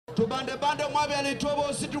Tubande bande mwabe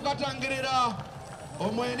alituobo situkatangirira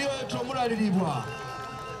omweni wetu omulalirirwa.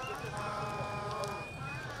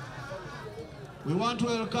 We want to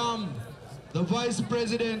welcome the Vice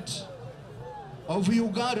President of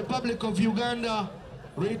Uganda, Republic of Uganda,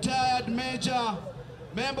 retired Major,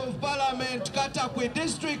 Member of Parliament, Katakwe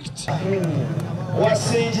District.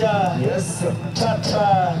 Wasinja, yes,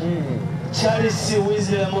 Tata, Charles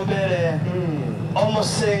Wizile Mobele,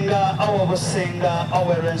 Omusinga Wo'businga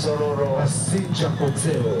Bwa Rwenzururu. Wasinja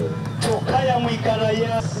Koteo. Tukaya mwikala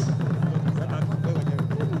ya.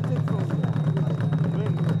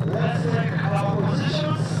 Let's take our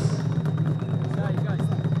positions.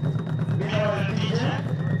 We are the DJ.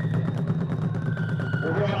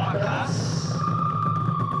 We are class.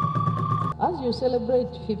 As you celebrate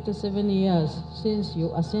 57 years since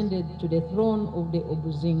you ascended to the throne of the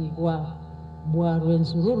Omusinga Bwa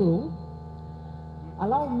Rwenzururu,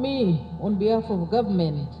 allow me, on behalf of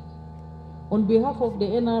government, on behalf of the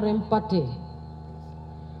NRM party,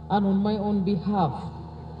 and on my own behalf,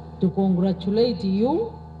 to congratulate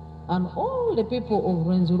you and all the people of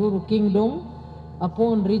Rwenzururu Kingdom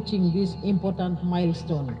upon reaching this important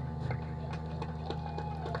milestone.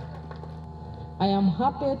 I am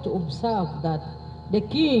happy to observe that the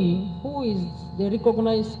king, who is the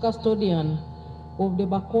recognized custodian of the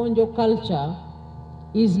Bakonjo culture,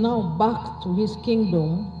 is now back to his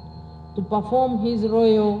kingdom to perform his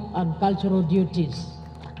royal and cultural duties.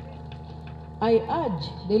 I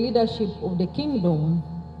urge the leadership of the kingdom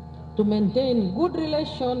to maintain good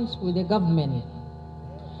relations with the government,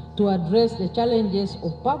 to address the challenges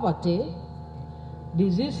of poverty,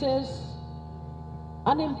 diseases,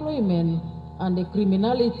 unemployment, and the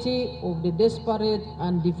criminality of the desperate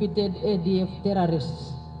and defeated ADF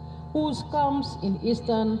terrorists, whose camps in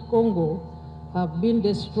eastern Congo have been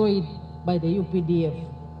destroyed by the UPDF.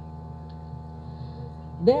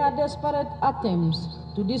 Their desperate attempts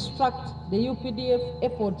to distract the UPDF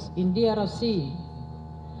efforts in DRC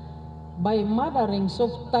by murdering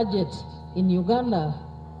soft targets in Uganda,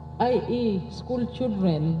 i.e. school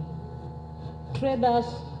children, traders,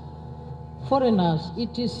 foreigners,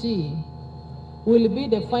 etc., will be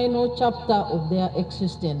the final chapter of their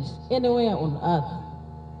existence anywhere on earth.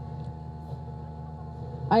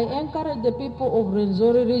 I encourage the people of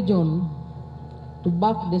Rwenzururu region to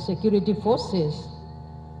back the security forces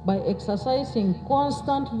by exercising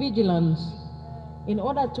constant vigilance in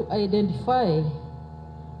order to identify,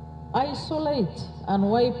 isolate, and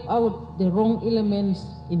wipe out the wrong elements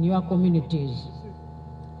in your communities.